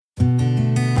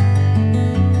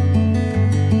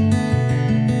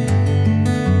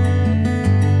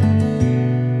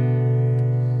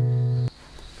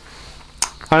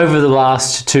Over the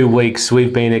last 2 weeks,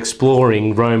 we've been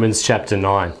exploring Romans chapter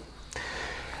 9.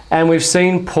 And we've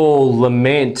seen Paul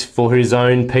lament for his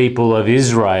own people of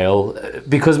Israel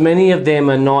because many of them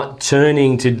are not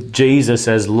turning to Jesus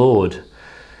as Lord.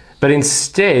 But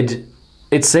instead,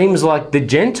 it seems like the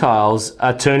Gentiles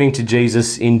are turning to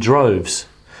Jesus in droves.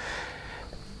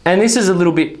 And this is a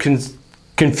little bit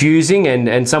confusing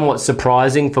and somewhat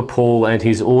surprising for Paul and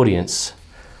his audience.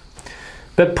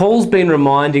 But Paul's been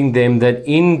reminding them that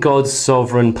in God's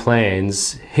sovereign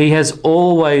plans, he has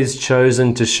always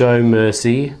chosen to show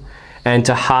mercy and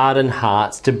to harden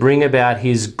hearts to bring about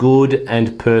his good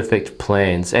and perfect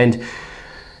plans. And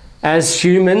as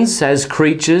humans, as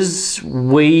creatures,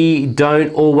 we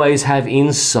don't always have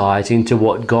insight into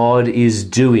what God is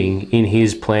doing in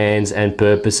his plans and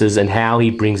purposes and how he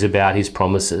brings about his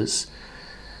promises.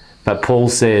 But Paul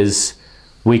says,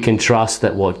 we can trust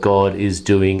that what God is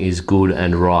doing is good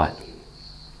and right.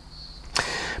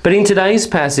 But in today's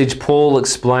passage, Paul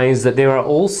explains that there are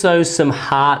also some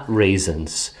heart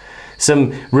reasons,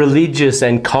 some religious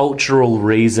and cultural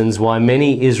reasons why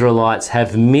many Israelites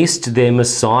have missed their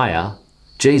Messiah,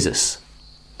 Jesus.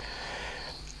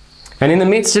 And in the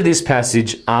midst of this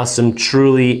passage are some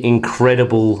truly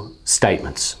incredible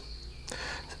statements.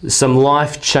 Some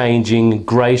life-changing,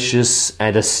 gracious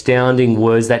and astounding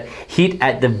words that hit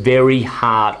at the very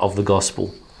heart of the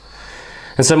gospel.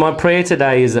 And so my prayer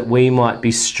today is that we might be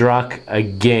struck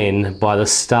again by the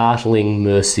startling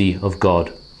mercy of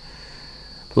God.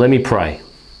 Let me pray.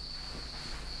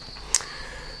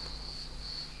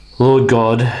 Lord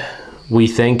God, we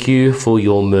thank you for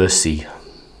your mercy.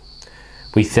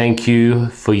 We thank you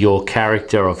for your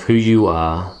character of who you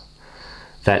are,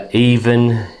 that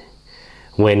even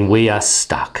when we are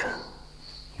stuck,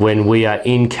 when we are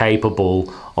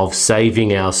incapable of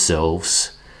saving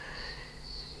ourselves,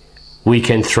 we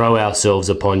can throw ourselves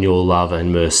upon your love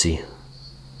and mercy.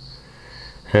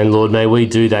 And Lord, may we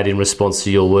do that in response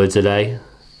to your word today.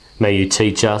 May you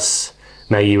teach us,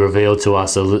 may you reveal to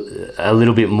us a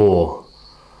little bit more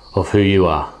of who you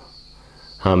are.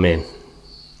 Amen.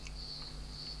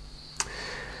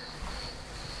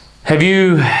 Have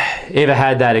you ever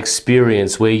had that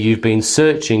experience where you've been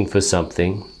searching for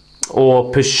something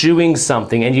or pursuing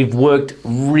something and you've worked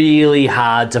really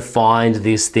hard to find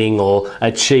this thing or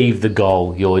achieve the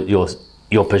goal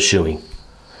you're pursuing?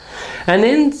 And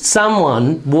then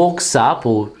someone walks up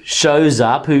or shows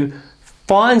up who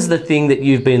finds the thing that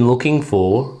you've been looking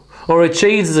for or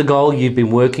achieves the goal you've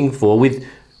been working for with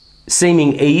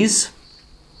seeming ease.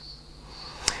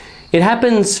 It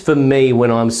happens for me when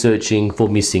I'm searching for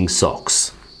missing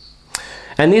socks.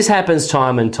 And this happens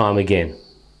time and time again.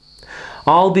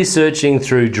 I'll be searching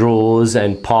through drawers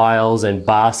and piles and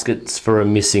baskets for a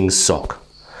missing sock.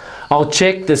 I'll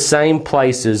check the same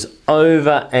places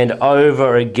over and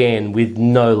over again with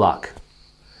no luck.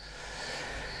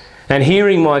 And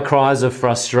hearing my cries of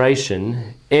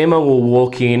frustration, Emma will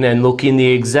walk in and look in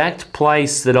the exact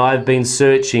place that I've been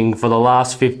searching for the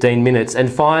last 15 minutes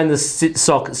and find the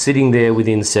sock sitting there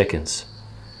within seconds.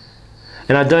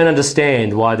 And I don't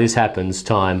understand why this happens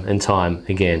time and time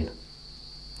again.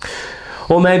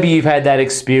 Or maybe you've had that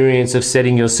experience of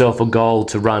setting yourself a goal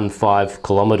to run 5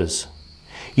 kilometres.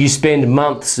 You spend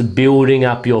months building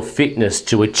up your fitness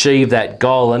to achieve that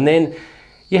goal, and then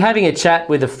you're having a chat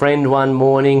with a friend one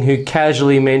morning who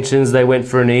casually mentions they went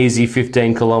for an easy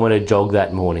 15-kilometre jog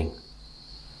that morning.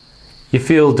 You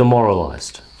feel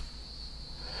demoralised.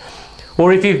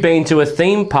 Or if you've been to a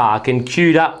theme park and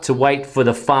queued up to wait for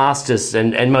the fastest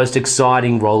and most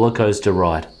exciting roller coaster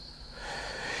ride.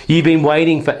 You've been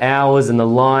waiting for hours and the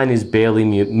line is barely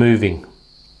moving.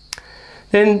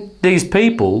 Then these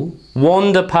people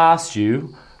wander past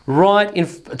you right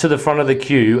to the front of the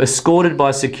queue, escorted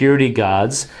by security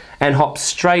guards, and hop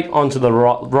straight onto the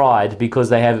ride because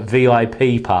they have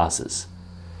VIP passes.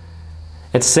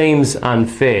 It seems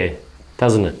unfair,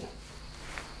 doesn't it?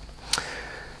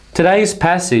 Today's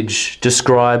passage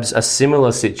describes a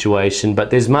similar situation,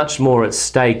 but there's much more at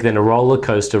stake than a roller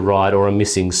coaster ride or a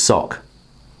missing sock.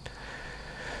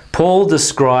 Paul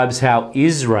describes how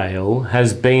Israel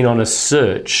has been on a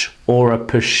search or a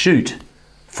pursuit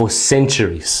for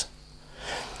centuries.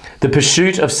 The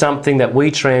pursuit of something that we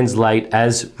translate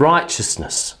as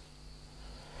righteousness.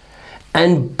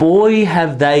 And boy,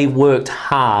 have they worked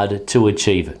hard to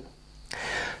achieve it.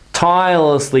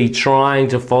 Tirelessly trying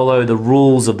to follow the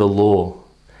rules of the law.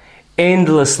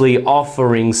 Endlessly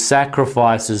offering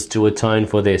sacrifices to atone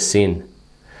for their sin.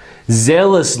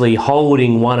 Zealously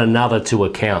holding one another to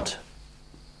account.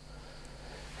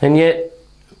 And yet,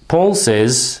 Paul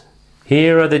says,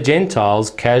 here are the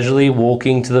Gentiles casually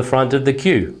walking to the front of the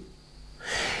queue.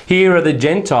 Here are the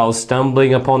Gentiles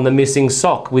stumbling upon the missing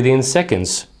sock within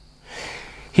seconds.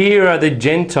 Here are the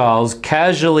Gentiles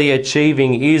casually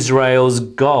achieving Israel's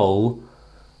goal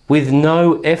with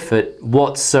no effort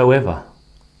whatsoever.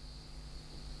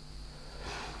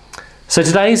 So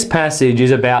today's passage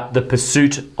is about the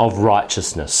pursuit of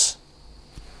righteousness.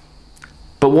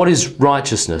 But what is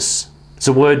righteousness? It's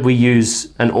a word we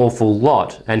use an awful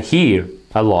lot and hear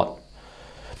a lot.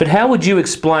 But how would you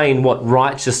explain what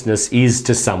righteousness is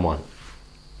to someone?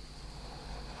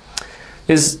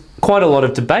 There's quite a lot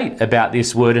of debate about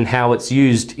this word and how it's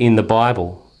used in the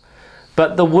Bible.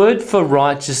 But the word for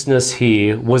righteousness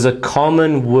here was a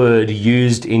common word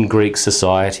used in Greek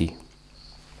society.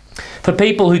 For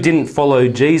people who didn't follow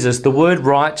Jesus, the word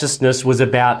righteousness was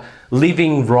about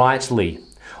living rightly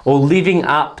or living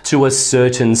up to a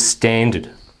certain standard.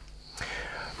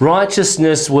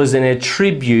 Righteousness was an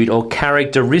attribute or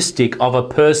characteristic of a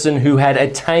person who had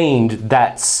attained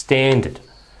that standard.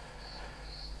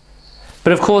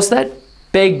 But of course, that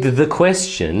begged the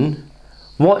question,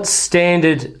 what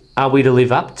standard are we to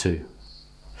live up to?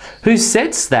 Who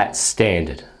sets that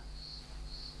standard?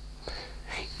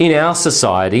 In our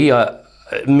society,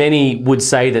 many would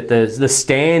say that the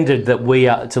standard that we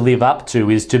are to live up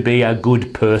to is to be a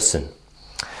good person.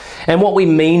 And what we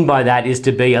mean by that is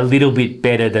to be a little bit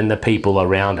better than the people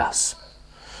around us.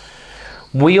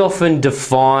 We often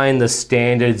define the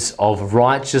standards of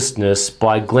righteousness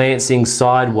by glancing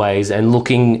sideways and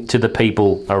looking to the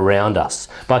people around us,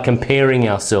 by comparing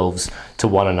ourselves to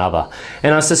one another.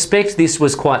 And I suspect this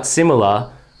was quite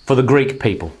similar for the Greek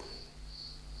people.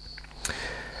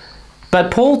 But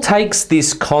Paul takes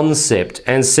this concept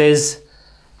and says,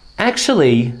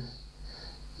 actually,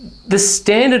 the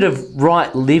standard of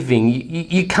right living,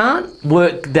 you can't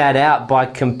work that out by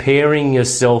comparing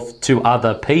yourself to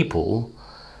other people.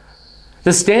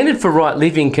 The standard for right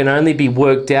living can only be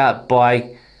worked out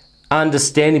by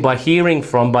understanding, by hearing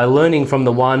from, by learning from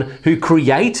the one who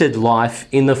created life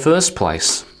in the first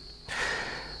place.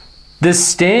 The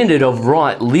standard of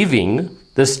right living,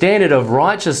 the standard of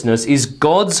righteousness is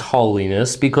God's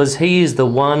holiness, because He is the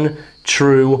one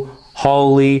true,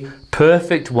 holy,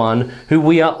 perfect one who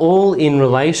we are all in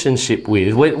relationship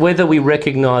with, whether we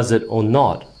recognize it or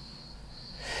not.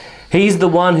 He's the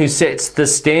one who sets the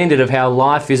standard of how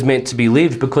life is meant to be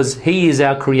lived, because He is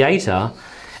our creator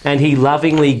and He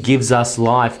lovingly gives us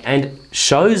life and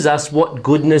shows us what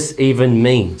goodness even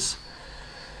means.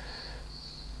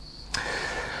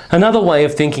 Another way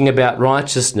of thinking about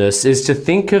righteousness is to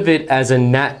think of it as a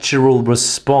natural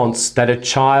response that a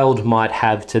child might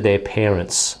have to their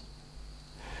parents.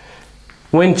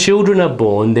 When children are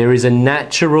born, there is a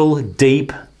natural,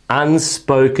 deep,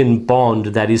 unspoken bond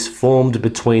that is formed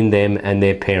between them and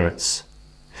their parents.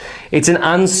 It's an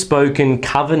unspoken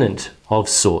covenant of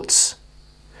sorts.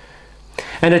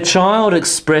 And a child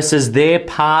expresses their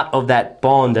part of that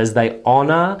bond as they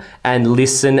honour and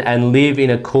listen and live in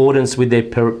accordance with their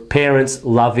parents'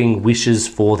 loving wishes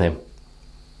for them.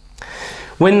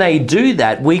 When they do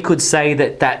that, we could say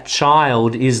that that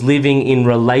child is living in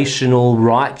relational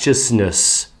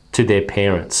righteousness to their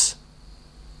parents.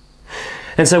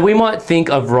 And so we might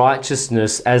think of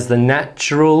righteousness as the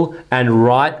natural and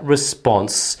right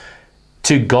response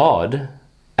to God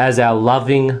as our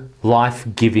loving,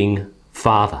 life-giving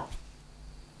Father.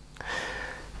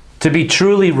 To be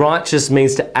truly righteous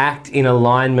means to act in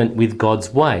alignment with God's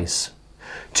ways,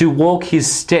 to walk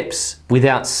His steps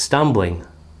without stumbling.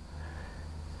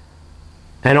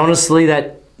 And honestly,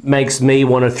 that makes me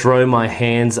want to throw my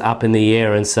hands up in the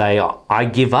air and say, I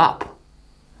give up.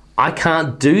 I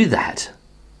can't do that.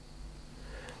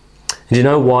 And you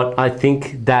know what? I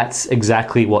think that's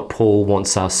exactly what Paul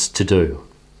wants us to do.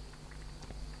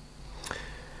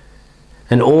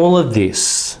 And all of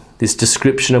this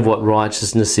description of what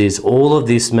righteousness is, all of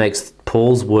this makes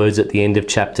Paul's words at the end of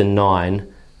chapter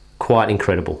 9 quite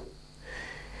incredible.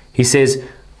 He says,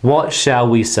 "What shall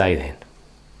we say then?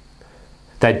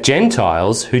 That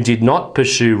Gentiles who did not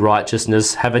pursue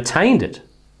righteousness have attained it.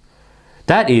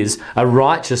 That is, a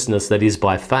righteousness that is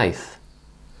by faith.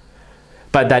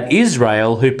 But that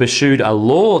Israel, who pursued a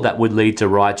law that would lead to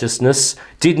righteousness,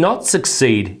 did not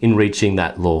succeed in reaching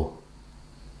that law."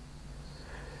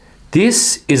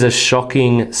 This is a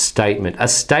shocking statement, a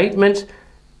statement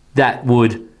that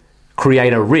would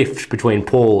create a rift between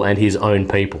Paul and his own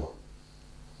people.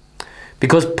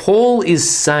 Because Paul is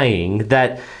saying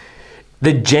that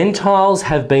the Gentiles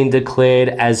have been declared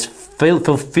as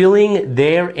fulfilling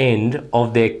their end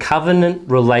of their covenant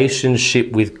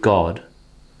relationship with God.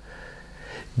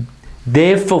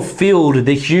 They've fulfilled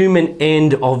the human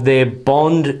end of their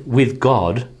bond with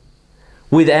God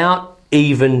without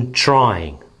even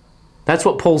trying. That's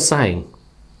what Paul's saying.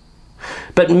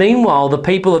 But meanwhile, the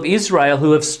people of Israel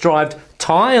who have strived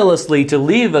tirelessly to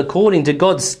live according to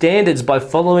God's standards by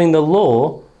following the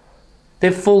law,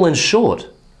 they've fallen short.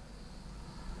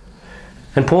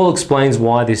 And Paul explains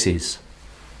why this is.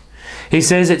 He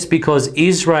says it's because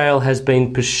Israel has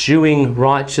been pursuing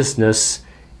righteousness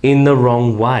in the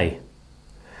wrong way.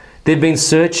 They've been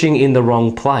searching in the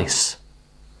wrong place.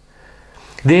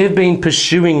 They've been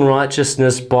pursuing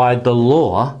righteousness by the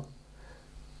law,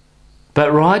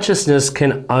 but righteousness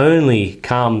can only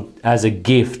come as a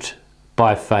gift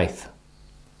by faith.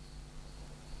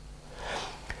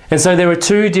 And so there are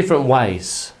two different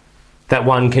ways that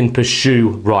one can pursue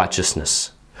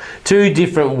righteousness. Two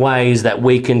different ways that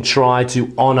we can try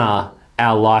to honour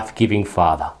our life-giving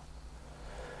Father.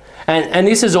 And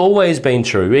this has always been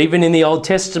true. Even in the Old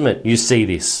Testament you see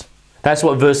this. That's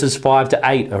what verses 5 to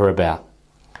 8 are about.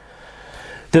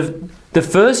 The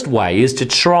first way is to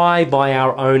try by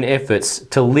our own efforts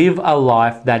to live a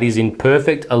life that is in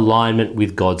perfect alignment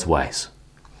with God's ways.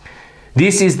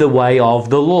 This is the way of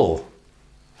the law.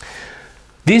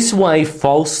 This way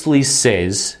falsely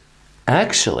says,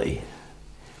 actually,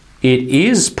 it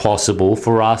is possible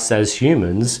for us as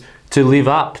humans to live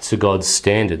up to God's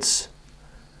standards.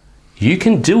 You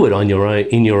can do it on your own,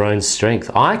 in your own strength.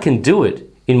 I can do it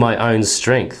in my own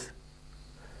strength.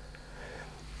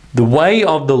 The way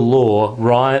of the law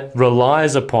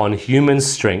relies upon human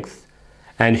strength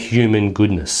and human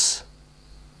goodness.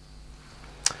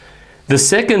 The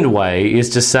second way is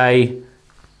to say,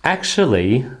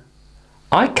 actually,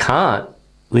 I can't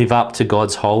live up to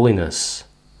God's holiness.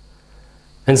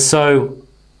 And so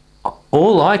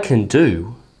all I can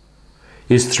do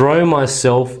is throw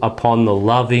myself upon the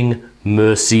loving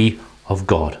mercy of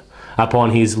God,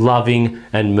 upon his loving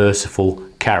and merciful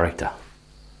character.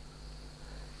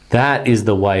 That is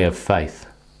the way of faith.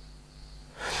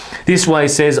 This way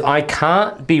says, I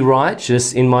can't be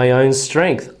righteous in my own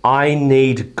strength. I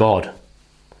need God.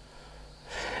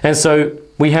 And so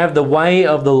we have the way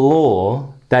of the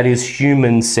law that is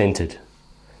human-centered.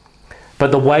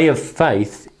 But the way of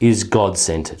faith is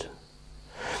God-centered.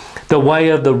 The way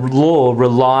of the law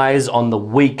relies on the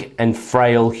weak and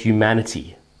frail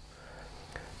humanity.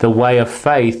 The way of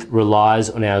faith relies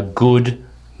on our good,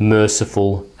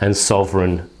 merciful, and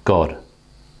sovereign God.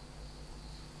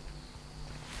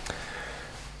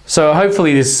 So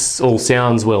hopefully this all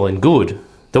sounds well and good.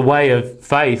 The way of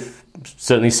faith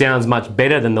certainly sounds much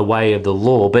better than the way of the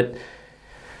law, but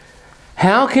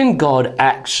how can God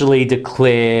actually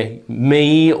declare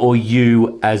me or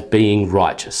you as being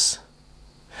righteous?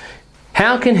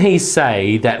 How can he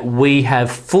say that we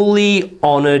have fully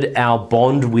honoured our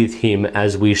bond with him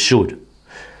as we should?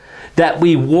 That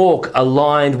we walk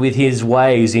aligned with his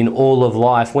ways in all of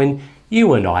life when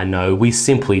you and I know we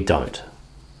simply don't?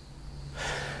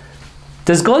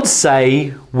 Does God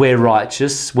say we're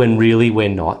righteous when really we're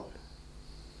not?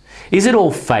 Is it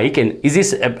all fake, and is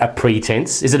this a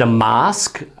pretense? Is it a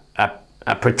mask,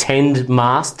 a pretend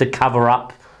mask to cover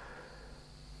up?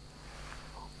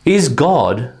 Is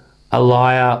God a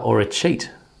liar or a cheat?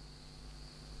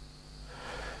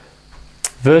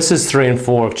 Verses 3 and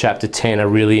 4 of chapter 10 are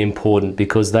really important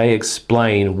because they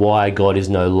explain why God is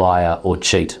no liar or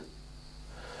cheat.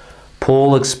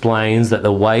 Paul explains that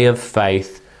the way of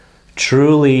faith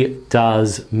truly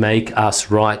does make us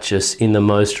righteous in the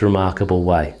most remarkable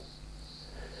way.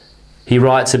 He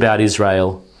writes about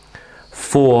Israel,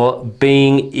 for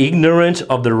being ignorant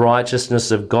of the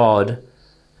righteousness of God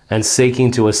and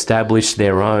seeking to establish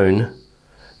their own,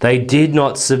 they did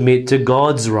not submit to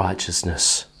God's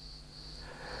righteousness.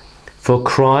 For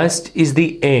Christ is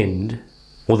the end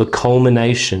or the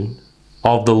culmination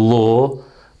of the law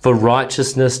for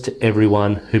righteousness to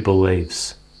everyone who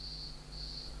believes.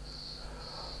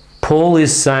 Paul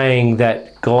is saying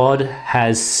that God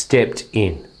has stepped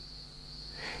in.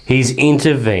 He's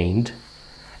intervened,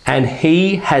 and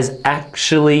he has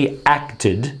actually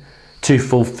acted to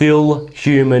fulfill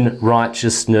human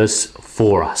righteousness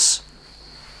for us.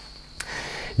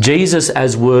 Jesus,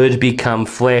 as Word become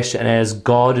flesh and as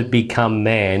God become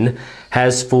man,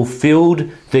 has fulfilled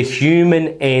the human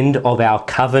end of our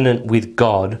covenant with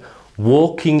God,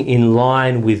 walking in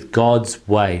line with God's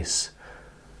ways,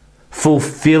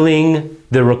 fulfilling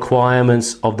the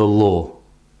requirements of the law.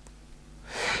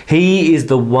 He is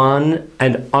the one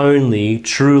and only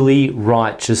truly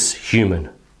righteous human.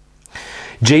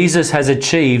 Jesus has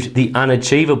achieved the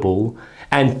unachievable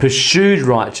and pursued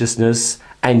righteousness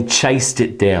and chased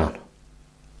it down.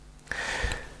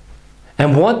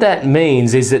 And what that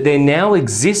means is that there now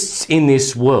exists in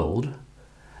this world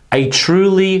a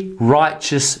truly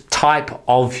righteous type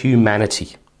of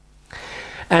humanity.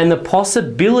 and the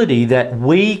possibility that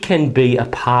we can be a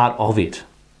part of it.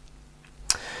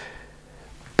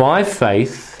 By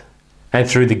faith and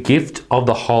through the gift of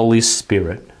the Holy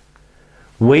Spirit,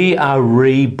 we are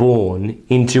reborn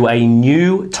into a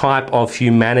new type of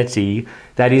humanity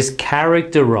that is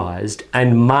characterized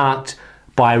and marked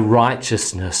by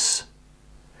righteousness,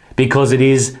 because it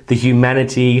is the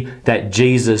humanity that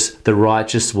Jesus, the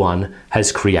righteous one,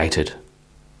 has created.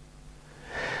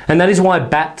 And that is why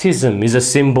baptism is a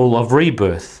symbol of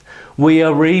rebirth. We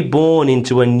are reborn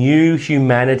into a new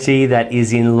humanity that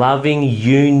is in loving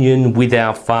union with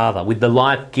our Father, with the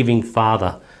life-giving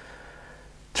Father,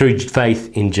 through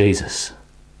faith in Jesus.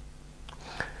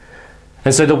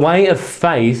 And so the way of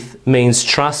faith means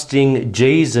trusting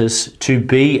Jesus to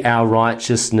be our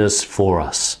righteousness for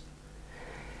us.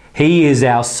 He is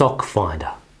our sock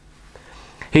finder.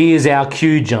 He is our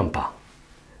queue jumper.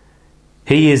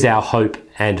 He is our hope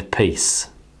and peace.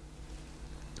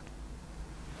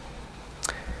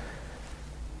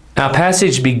 Our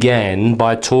passage began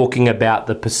by talking about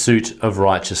the pursuit of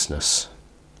righteousness.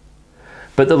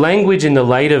 But the language in the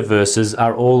later verses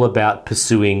are all about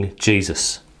pursuing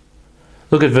Jesus.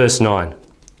 Look at verse 9.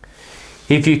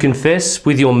 If you confess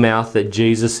with your mouth that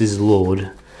Jesus is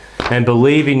Lord and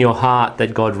believe in your heart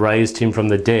that God raised him from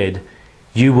the dead,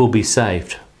 you will be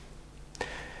saved.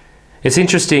 It's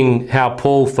interesting how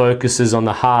Paul focuses on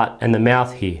the heart and the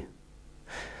mouth here.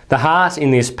 The heart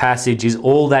in this passage is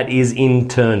all that is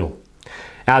internal.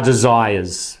 Our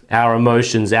desires, our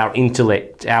emotions, our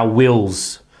intellect, our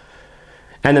wills.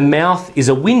 And the mouth is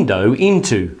a window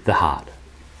into the heart.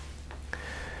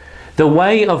 The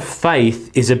way of faith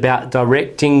is about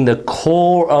directing the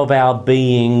core of our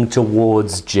being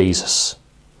towards Jesus,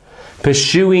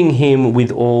 pursuing him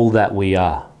with all that we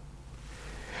are.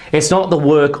 It's not the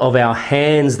work of our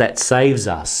hands that saves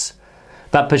us,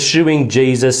 but pursuing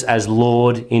Jesus as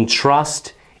Lord in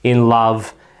trust, in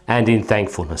love, and in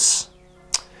thankfulness.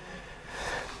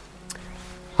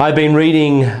 I've been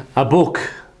reading a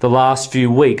book the last few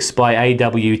weeks by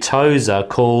A.W. Tozer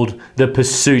called The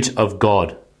Pursuit of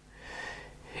God.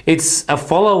 It's a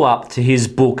follow-up to his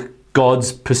book,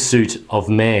 God's Pursuit of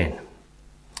Man.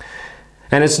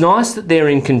 And it's nice that they're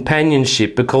in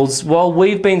companionship, because while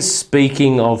we've been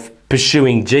speaking of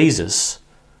pursuing Jesus,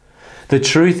 the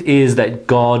truth is that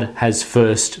God has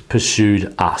first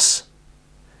pursued us.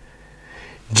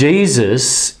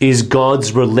 Jesus is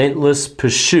God's relentless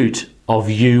pursuit of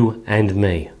you and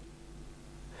me.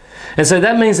 And so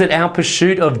that means that our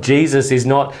pursuit of Jesus is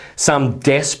not some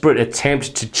desperate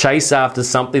attempt to chase after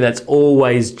something that's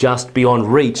always just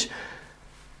beyond reach,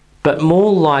 but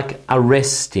more like a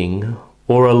resting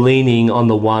or a leaning on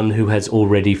the one who has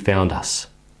already found us.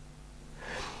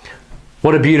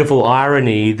 What a beautiful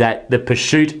irony that the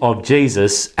pursuit of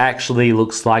Jesus actually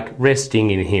looks like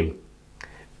resting in him,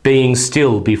 being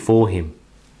still before him.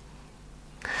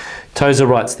 Tozer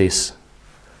writes this: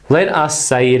 "Let us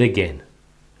say it again.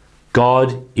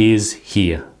 God is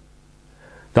here.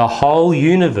 The whole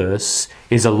universe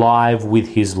is alive with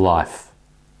his life.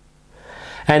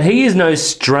 And he is no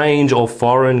strange or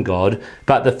foreign God,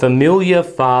 but the familiar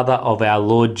Father of our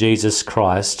Lord Jesus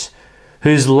Christ,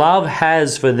 whose love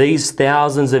has for these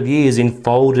thousands of years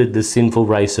enfolded the sinful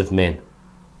race of men.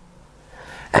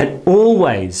 And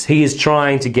always he is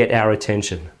trying to get our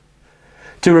attention,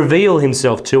 to reveal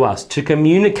himself to us, to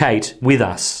communicate with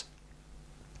us.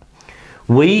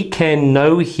 We can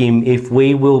know him if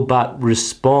we will but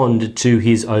respond to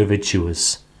his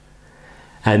overtures.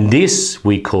 And this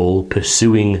we call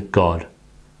pursuing God.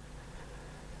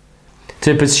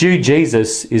 To pursue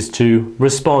Jesus is to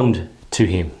respond to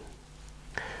him,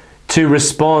 to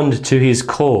respond to his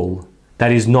call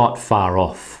that is not far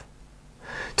off,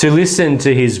 to listen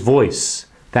to his voice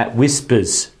that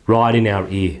whispers right in our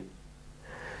ear,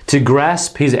 to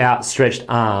grasp his outstretched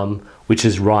arm which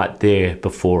is right there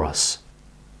before us.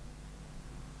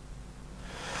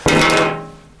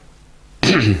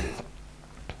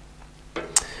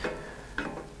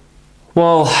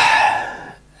 Well,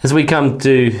 as we come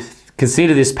to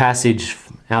consider this passage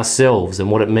ourselves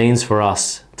and what it means for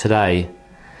us today,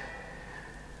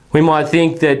 we might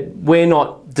think that we're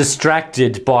not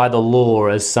distracted by the law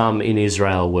as some in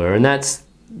Israel were, and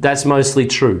that's mostly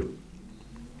true.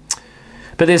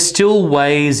 But there's still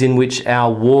ways in which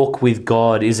our walk with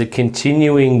God is a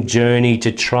continuing journey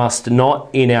to trust not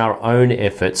in our own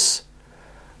efforts,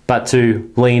 but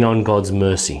to lean on God's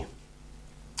mercy.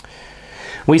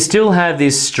 We still have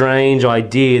this strange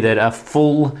idea that a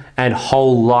full and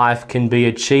whole life can be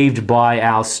achieved by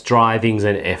our strivings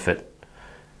and effort,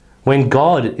 when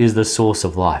God is the source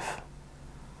of life.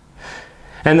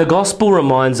 And the gospel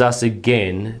reminds us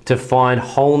again to find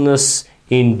wholeness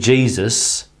in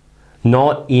Jesus,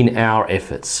 not in our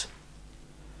efforts.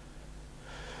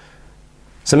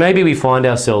 So maybe we find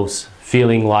ourselves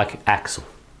feeling like Axel.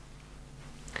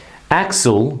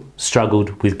 Axel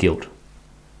struggled with guilt.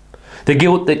 The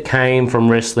guilt that came from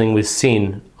wrestling with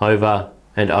sin over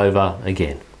and over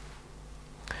again.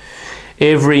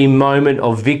 Every moment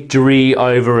of victory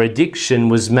over addiction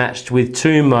was matched with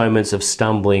 2 moments of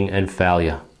stumbling and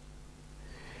failure.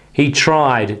 He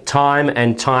tried time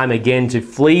and time again to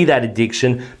flee that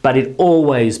addiction, but it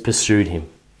always pursued him,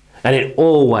 and it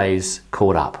always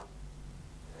caught up.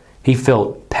 He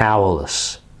felt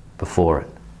powerless before it.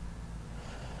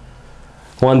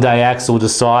 One day Axel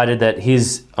decided that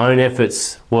his own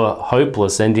efforts were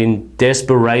hopeless, and in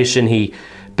desperation he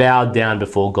bowed down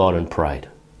before God and prayed.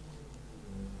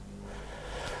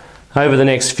 Over the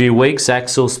next few weeks,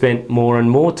 Axel spent more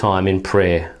and more time in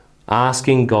prayer,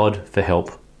 asking God for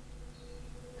help.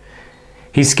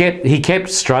 He kept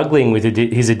struggling with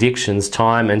his addictions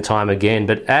time and time again,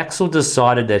 but Axel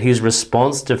decided that his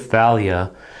response to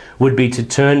failure would be to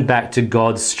turn back to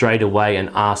God straight away and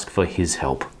ask for his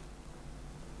help.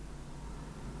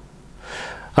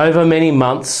 Over many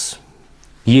months,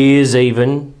 years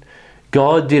even,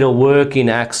 God did a work in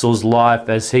Axel's life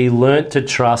as he learnt to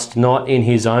trust not in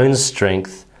his own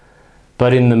strength,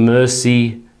 but in the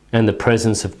mercy and the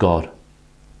presence of God.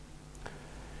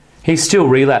 He still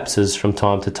relapses from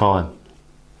time to time,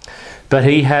 but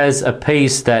he has a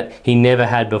peace that he never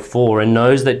had before and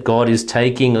knows that God is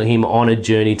taking him on a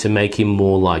journey to make him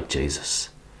more like Jesus.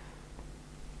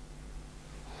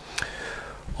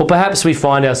 Or perhaps we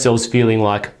find ourselves feeling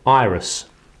like Iris.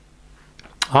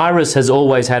 Iris has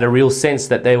always had a real sense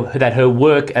that her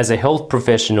work as a health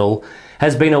professional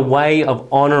has been a way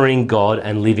of honouring God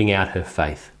and living out her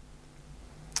faith.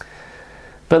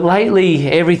 But lately,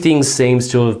 everything seems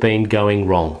to have been going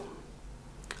wrong.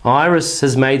 Iris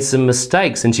has made some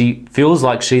mistakes and she feels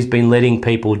like she's been letting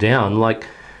people down, like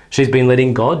she's been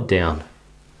letting God down.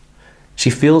 She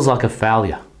feels like a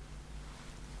failure.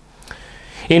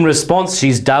 In response,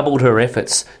 she's doubled her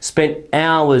efforts, spent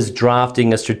hours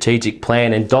drafting a strategic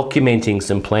plan and documenting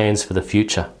some plans for the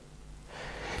future.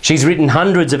 She's written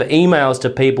hundreds of emails to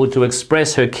people to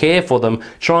express her care for them,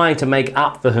 trying to make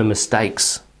up for her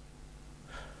mistakes.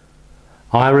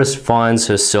 Iris finds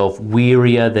herself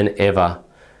wearier than ever,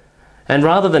 and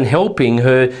rather than helping,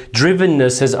 her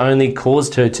drivenness has only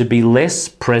caused her to be less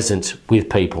present with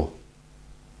people.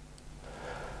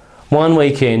 One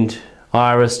weekend,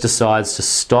 Iris decides to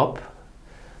stop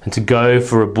and to go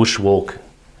for a bushwalk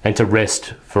and to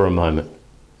rest for a moment.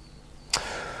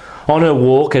 On her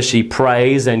walk, as she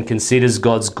prays and considers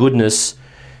God's goodness,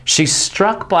 she's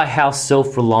struck by how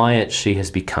self-reliant she has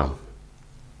become.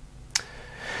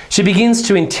 She begins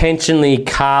to intentionally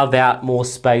carve out more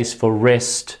space for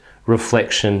rest,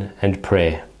 reflection, and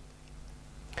prayer.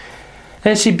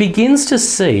 And she begins to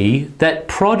see that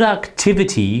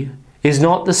productivity is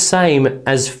not the same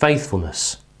as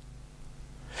faithfulness.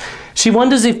 She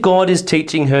wonders if God is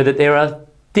teaching her that there are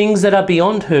things that are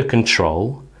beyond her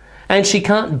control and she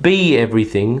can't be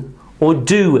everything or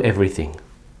do everything.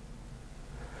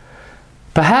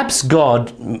 Perhaps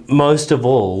God, most of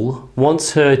all,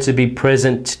 wants her to be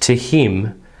present to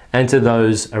Him and to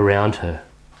those around her.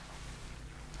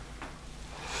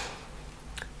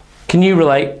 Can you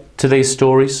relate to these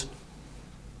stories?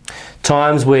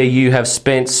 Times where you have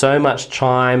spent so much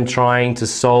time trying to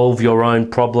solve your own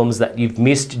problems that you've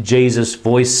missed Jesus'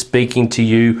 voice speaking to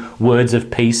you words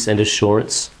of peace and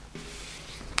assurance.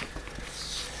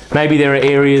 Maybe there are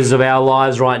areas of our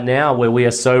lives right now where we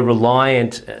are so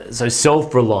reliant, so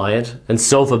self-reliant and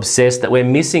self-obsessed that we're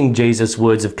missing Jesus'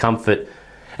 words of comfort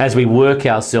as we work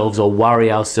ourselves or worry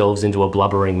ourselves into a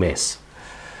blubbering mess.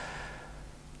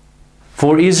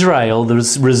 For Israel, the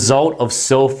result of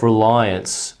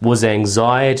self-reliance was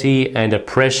anxiety and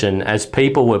oppression as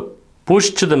people were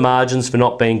pushed to the margins for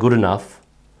not being good enough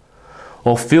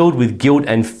or filled with guilt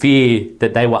and fear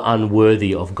that they were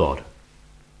unworthy of God.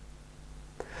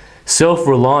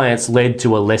 Self-reliance led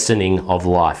to a lessening of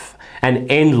life, an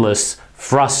endless,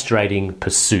 frustrating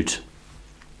pursuit.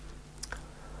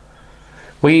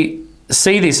 We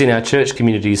see this in our church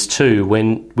communities too,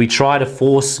 when we try to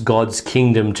force God's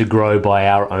kingdom to grow by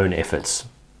our own efforts.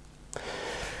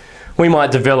 We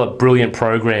might develop brilliant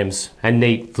programs and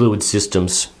neat, fluid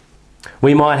systems.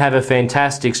 We might have a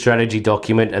fantastic strategy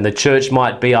document and the church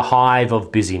might be a hive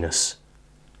of busyness.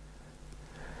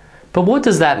 But what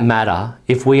does that matter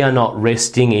if we are not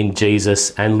resting in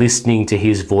Jesus and listening to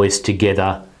His voice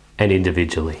together and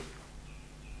individually?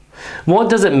 What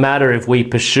does it matter if we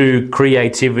pursue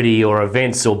creativity or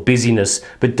events or busyness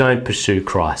but don't pursue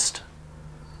Christ?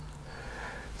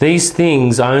 These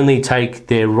things only take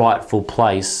their rightful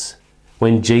place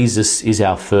when Jesus is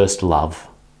our first love.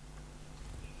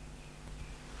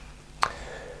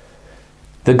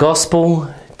 The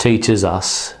gospel teaches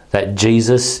us that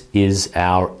Jesus is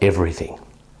our everything.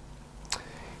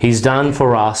 He's done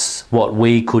for us what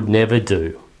we could never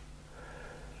do.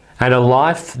 And a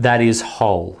life that is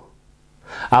whole,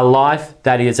 a life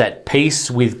that is at peace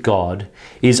with God,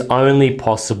 is only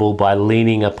possible by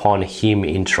leaning upon Him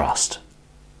in trust.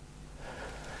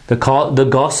 The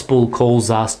gospel calls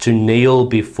us to kneel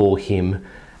before Him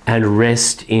and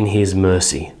rest in His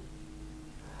mercy.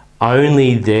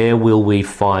 Only there will we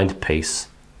find peace.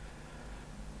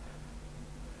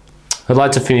 I'd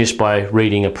like to finish by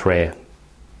reading a prayer.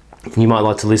 You might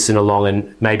like to listen along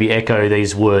and maybe echo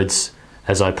these words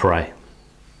as I pray.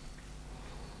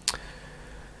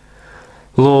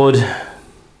 Lord,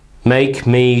 make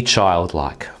me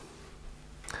childlike.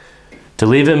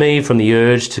 Deliver me from the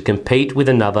urge to compete with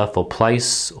another for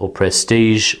place or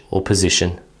prestige or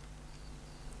position.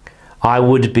 I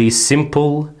would be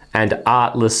simple and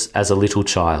artless as a little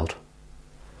child.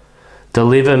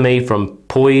 Deliver me from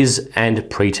poise and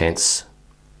pretense.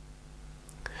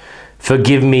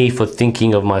 Forgive me for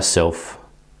thinking of myself.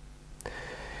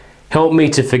 Help me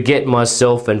to forget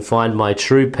myself and find my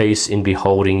true peace in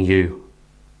beholding you.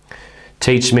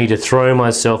 Teach me to throw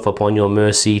myself upon your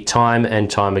mercy time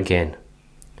and time again,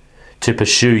 to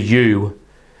pursue you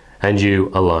and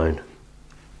you alone.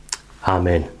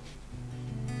 Amen.